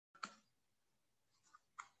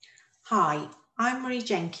Hi, I'm Marie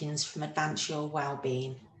Jenkins from Advance Your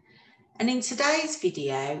Wellbeing, and in today's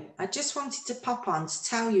video I just wanted to pop on to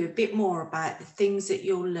tell you a bit more about the things that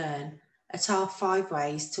you'll learn at our 5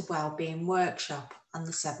 Ways to Wellbeing Workshop on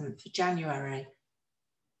the 7th of January.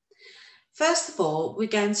 First of all, we're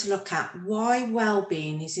going to look at why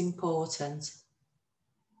wellbeing is important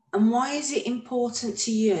and why is it important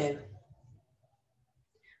to you.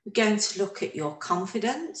 We're going to look at your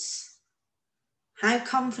confidence. How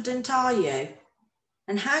confident are you?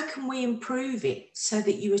 And how can we improve it so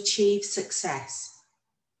that you achieve success?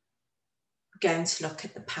 We're going to look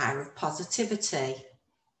at the power of positivity.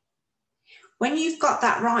 When you've got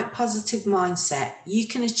that right positive mindset, you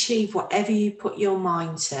can achieve whatever you put your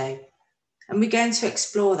mind to. And we're going to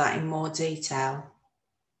explore that in more detail.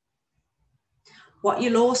 What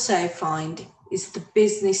you'll also find is the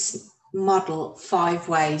business model 5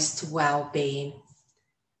 Ways to Wellbeing.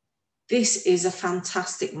 This is a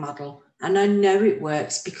fantastic model, and I know it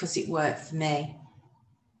works because it worked for me.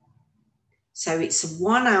 So it's a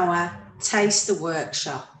 1 hour taster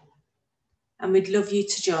workshop, and we'd love you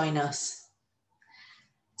to join us.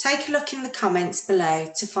 Take a look in the comments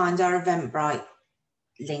below to find our Eventbrite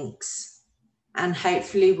links, and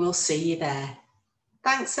hopefully we'll see you there.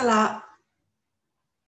 Thanks a lot.